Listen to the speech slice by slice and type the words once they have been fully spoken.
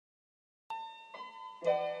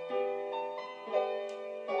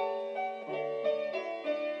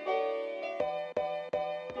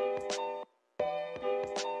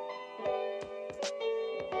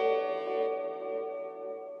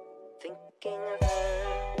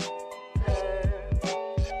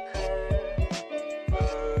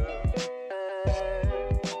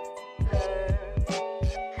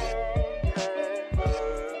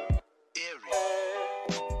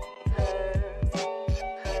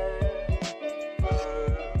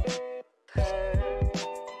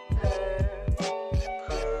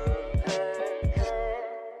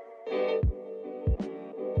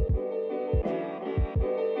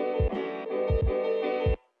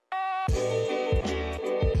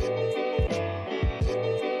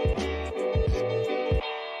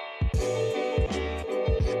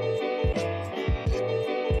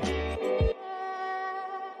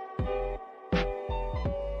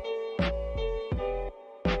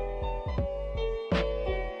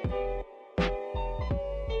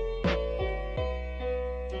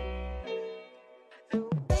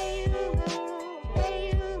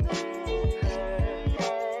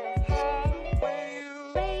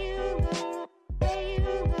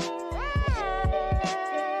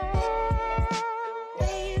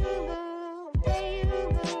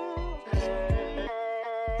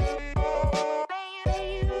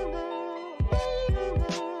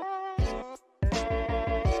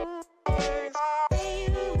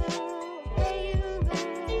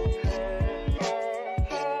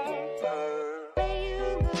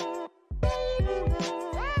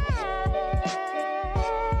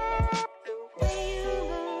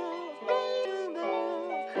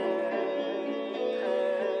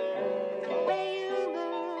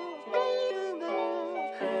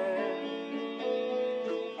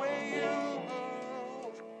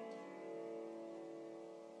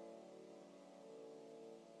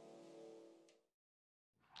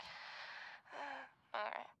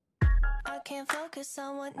I can't focus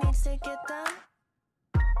on what needs to get done.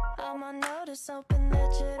 I'm on notice, hoping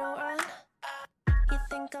that you don't run. You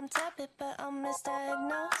think I'm tepid, but I'm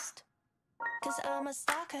misdiagnosed. Cause I'm a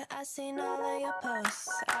stalker, I seen all of your posts.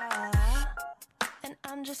 And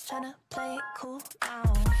I'm just tryna play it cool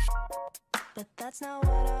now. But that's not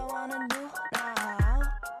what I wanna do now.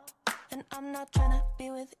 And I'm not tryna be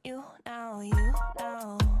with you now, you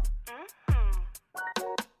know.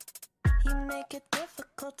 You make it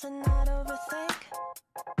difficult to not overthink.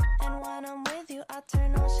 And when I'm with you, I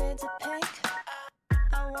turn all shades of pink.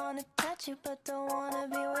 I wanna touch you, but don't wanna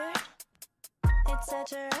be weird. It's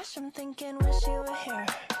such a rush, I'm thinking, wish you were here.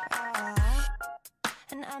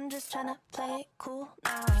 And I'm just tryna play it cool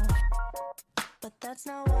now. But that's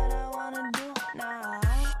not what I wanna do now.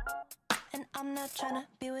 And I'm not tryna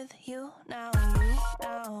be with you now, you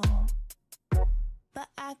know. But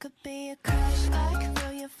I could be a crush, like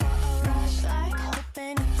throw you for a rush, like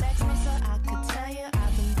hoping you text me so I could tell you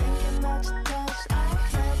I've been thinking about your touch,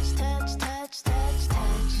 like touch, touch, touch, touch,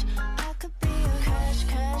 touch. I could be a crush,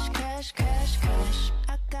 crush, crush, crush, crush.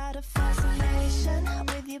 I got a fascination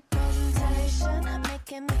with your presentation,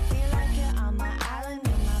 making me feel like you're on my island,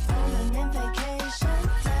 you're my permanent vacation.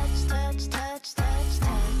 Touch, touch, touch, touch,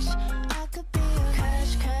 touch. I could be a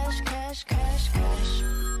crush, crush, crush, crush, crush.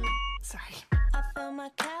 Sorry. I fill my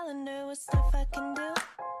calendar with stuff I can do.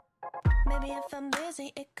 Maybe if I'm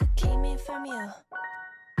busy, it could keep me from you.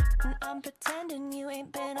 And I'm pretending you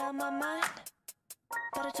ain't been on my mind,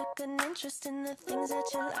 but I took an interest in the things that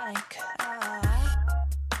you like.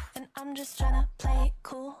 And I'm just tryna play it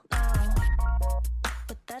cool now.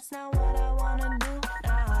 But that's not what I wanna do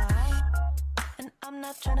now. And I'm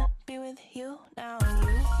not tryna be with you now,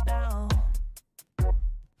 you know.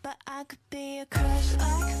 But I could be a crush,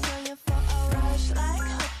 like throw you for a rush, like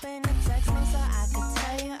hoping you text me so I could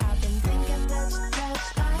tell you I've been thinking about your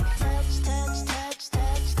touch, like touch, touch, touch,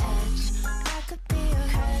 touch, touch. I could be a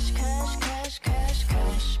crush, crush, crush, crush,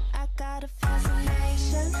 crush. I got a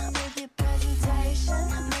fascination with your presentation,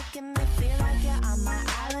 making me feel like you're on my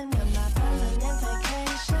island, you're my permanent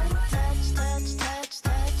vacation. Touch, touch, touch,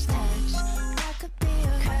 touch, touch. I could be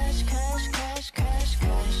a crush, crush, crush, crush,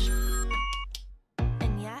 crush.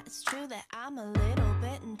 It's true that I'm a little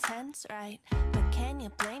bit intense, right? But can you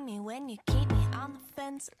blame me when you keep me on the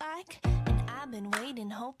fence, like? And I've been waiting,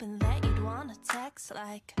 hoping that you'd wanna text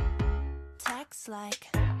like. That's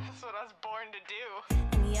what I was born to do.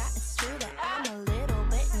 And yeah, it's true that I'm a little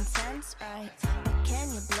bit intense, right? But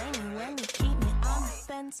can you blame me when you keep me on the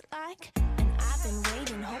fence, like? And I've been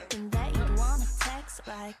waiting, hoping that you'd wanna text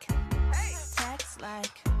like.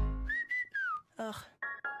 Ugh.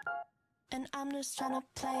 And I'm just tryna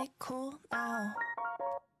play it cool now.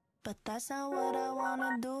 But that's not what I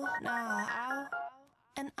wanna do now.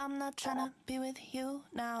 And I'm not tryna be with you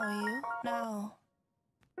now, you know.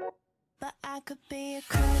 But I could be a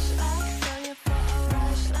crush,